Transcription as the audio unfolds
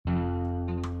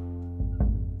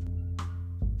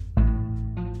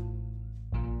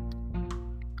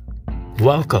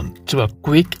Welcome to a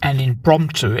quick and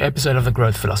impromptu episode of the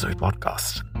Growth Philosophy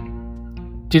Podcast.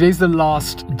 Today's the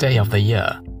last day of the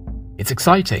year. It's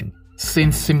exciting,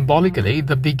 since symbolically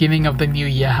the beginning of the new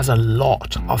year has a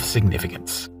lot of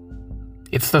significance.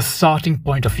 It's the starting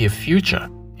point of your future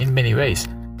in many ways,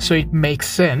 so it makes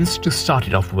sense to start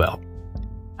it off well.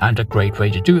 And a great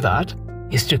way to do that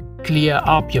is to clear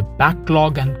up your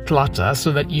backlog and clutter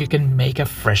so that you can make a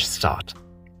fresh start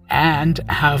and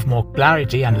have more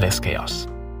clarity and less chaos.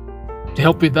 To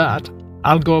help with that,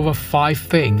 I'll go over 5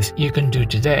 things you can do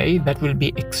today that will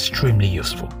be extremely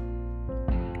useful.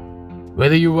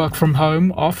 Whether you work from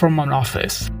home or from an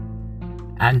office,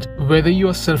 and whether you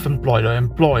are self-employed or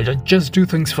employed or just do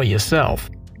things for yourself,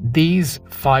 these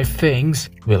 5 things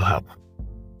will help.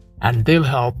 And they'll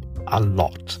help a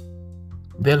lot.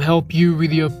 They'll help you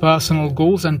with your personal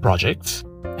goals and projects,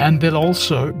 and they'll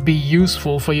also be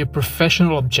useful for your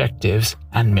professional objectives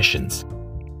and missions.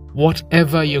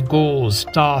 Whatever your goals,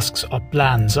 tasks, or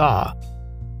plans are,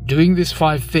 doing these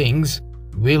 5 things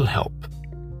will help.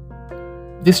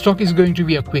 This talk is going to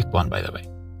be a quick one, by the way,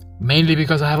 mainly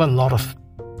because I have a lot of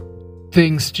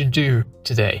things to do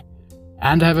today,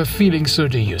 and I have a feeling so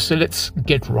do you, so let's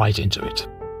get right into it.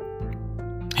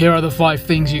 Here are the 5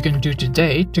 things you can do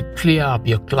today to clear up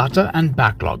your clutter and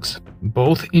backlogs,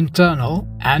 both internal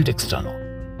and external,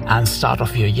 and start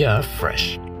off your year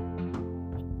fresh.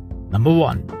 Number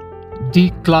 1.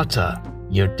 Declutter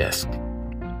your desk.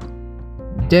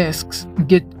 Desks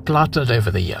get cluttered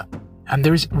over the year, and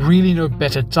there is really no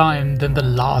better time than the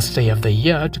last day of the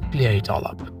year to clear it all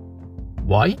up.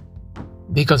 Why?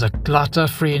 Because a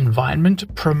clutter-free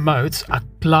environment promotes a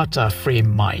clutter-free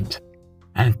mind,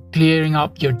 and clearing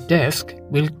up your desk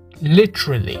will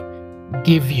literally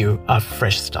give you a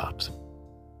fresh start.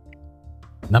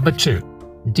 Number 2.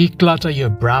 Declutter your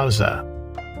browser.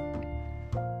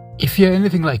 If you're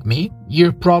anything like me,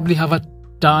 you probably have a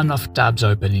ton of tabs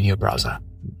open in your browser,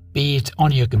 be it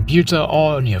on your computer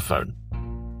or on your phone.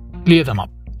 Clear them up.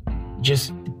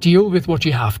 Just deal with what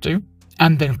you have to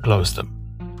and then close them.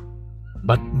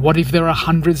 But what if there are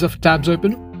hundreds of tabs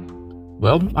open?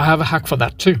 Well, I have a hack for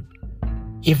that too.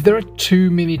 If there are too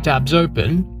many tabs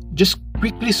open, just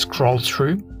quickly scroll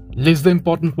through, list the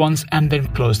important ones, and then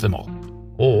close them all.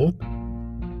 Or,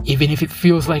 even if it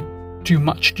feels like too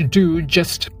much to do,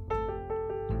 just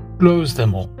close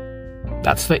them all.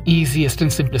 That's the easiest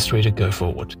and simplest way to go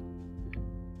forward.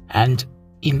 And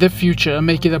in the future,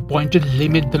 make it a point to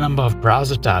limit the number of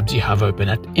browser tabs you have open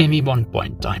at any one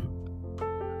point in time.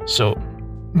 So,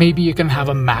 maybe you can have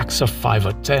a max of 5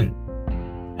 or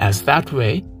 10, as that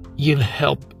way you'll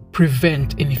help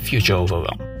prevent any future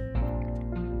overwhelm.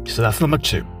 So that's number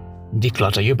 2.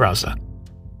 Declutter your browser.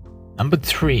 Number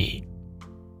 3.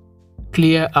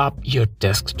 Clear up your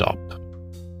desktop.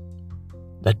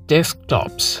 The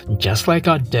desktops, just like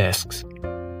our desks,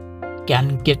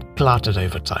 can get cluttered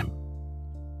over time.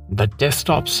 The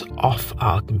desktops of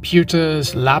our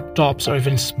computers, laptops, or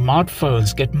even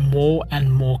smartphones get more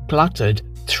and more cluttered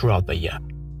throughout the year.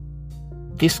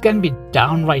 This can be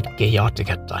downright chaotic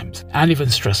at times and even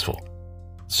stressful.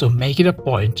 So make it a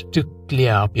point to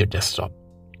clear up your desktop.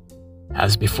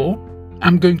 As before,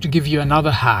 I'm going to give you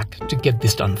another hack to get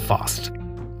this done fast.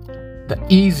 The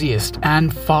easiest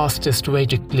and fastest way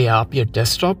to clear up your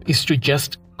desktop is to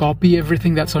just copy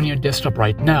everything that's on your desktop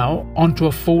right now onto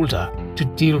a folder to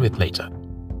deal with later.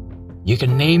 You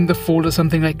can name the folder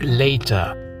something like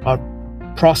Later or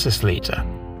Process Later.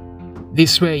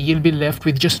 This way you'll be left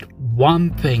with just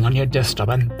one thing on your desktop,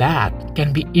 and that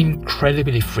can be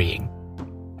incredibly freeing,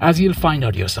 as you'll find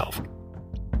out yourself.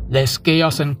 Less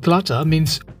chaos and clutter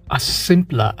means a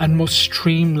simpler and more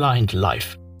streamlined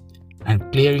life,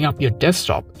 and clearing up your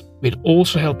desktop will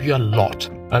also help you a lot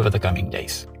over the coming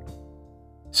days.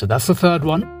 So that's the 3rd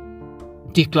one,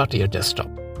 declutter your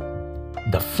desktop.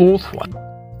 The 4th one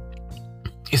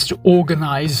is to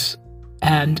organize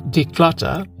and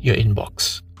declutter your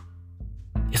inbox.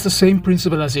 It's the same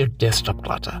principle as your desktop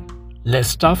clutter. Less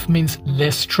stuff means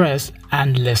less stress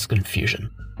and less confusion.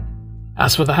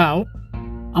 As for the how,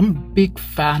 I'm a big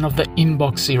fan of the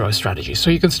Inbox Zero strategy, so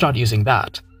you can start using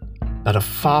that. But a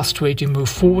fast way to move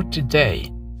forward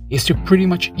today is to pretty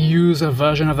much use a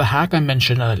version of the hack I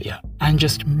mentioned earlier and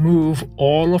just move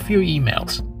all of your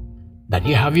emails that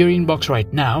you have in your inbox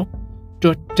right now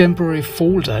to a temporary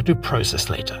folder to process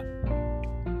later.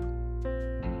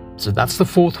 So that's the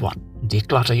 4th one,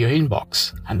 declutter your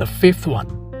inbox. And the 5th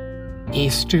one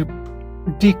is to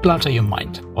declutter your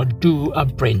mind or do a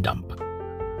brain dump.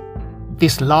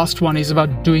 This last one is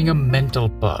about doing a mental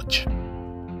purge.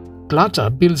 Clutter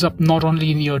builds up not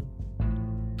only in your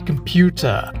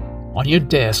computer, on your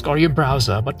desk or your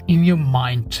browser, but in your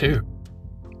mind too.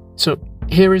 So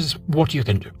here is what you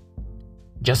can do.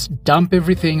 Just dump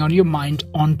everything on your mind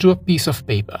onto a piece of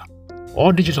paper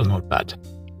or digital notepad.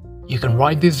 You can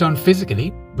write this down physically,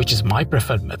 which is my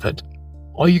preferred method,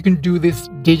 or you can do this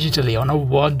digitally on a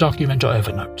Word document or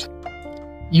Evernote.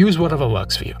 Use whatever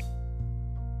works for you.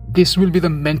 This will be the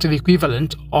mental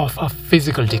equivalent of a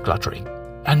physical decluttering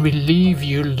and will leave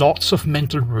you lots of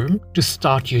mental room to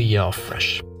start your year off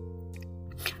fresh.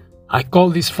 I call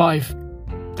these 5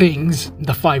 things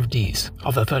the 5 Ds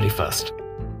of the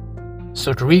 31st.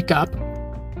 So to recap,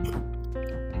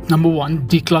 number 1,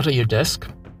 declutter your desk.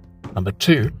 Number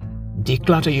 2,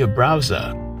 declutter your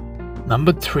browser.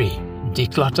 Number 3,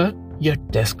 declutter your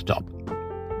desktop.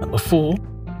 Number 4,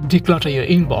 declutter your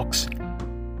inbox.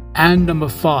 And number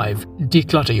 5,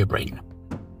 declutter your brain.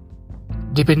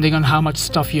 Depending on how much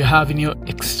stuff you have in your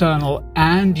external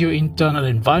and your internal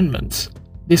environments,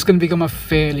 this can become a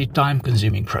fairly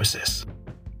time-consuming process.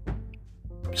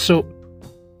 So,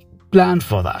 plan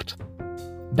for that.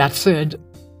 That said,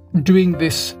 doing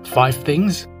these 5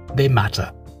 things, they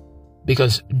matter.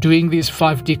 Because doing these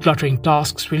 5 decluttering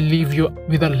tasks will leave you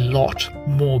with a lot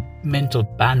more mental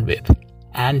bandwidth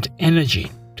and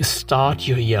energy to start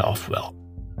your year off well.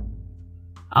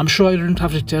 I'm sure I don't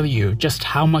have to tell you just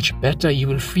how much better you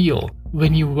will feel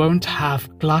when you won't have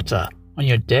clutter on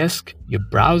your desk, your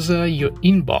browser, your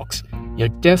inbox, your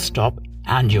desktop,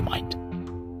 and your mind.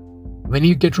 When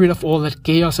you get rid of all that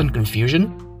chaos and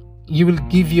confusion, you will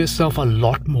give yourself a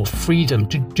lot more freedom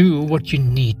to do what you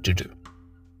need to do.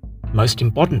 Most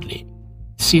importantly,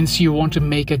 since you want to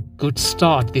make a good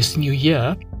start this new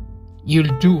year,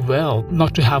 you'll do well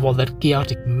not to have all that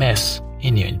chaotic mess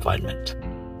in your environment.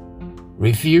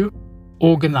 Review,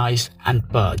 organize, and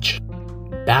purge.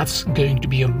 That's going to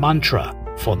be your mantra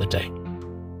for the day.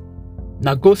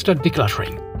 Now go start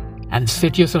decluttering and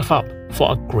set yourself up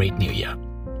for a great new year.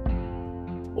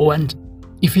 Oh, and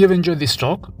if you have enjoyed this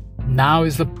talk, now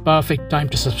is the perfect time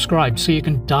to subscribe so you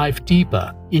can dive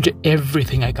deeper into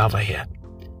everything I cover here.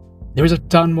 There is a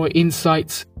ton more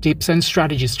insights, tips, and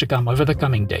strategies to come over the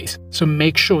coming days, so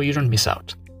make sure you don't miss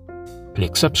out.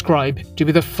 Click subscribe to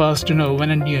be the first to know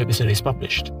when a new episode is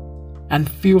published. And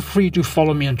feel free to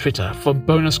follow me on Twitter for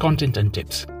bonus content and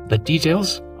tips. The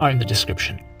details are in the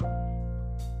description.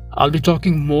 I'll be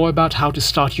talking more about how to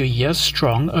start your year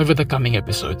strong over the coming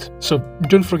episodes, so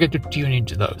don't forget to tune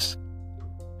into those.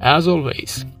 As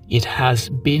always, it has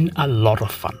been a lot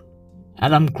of fun,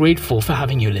 and I'm grateful for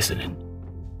having you listening.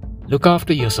 Look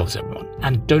after yourselves, everyone,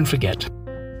 and don't forget,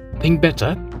 think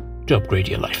better to upgrade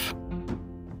your life.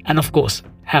 And of course,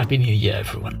 Happy New Year,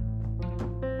 everyone.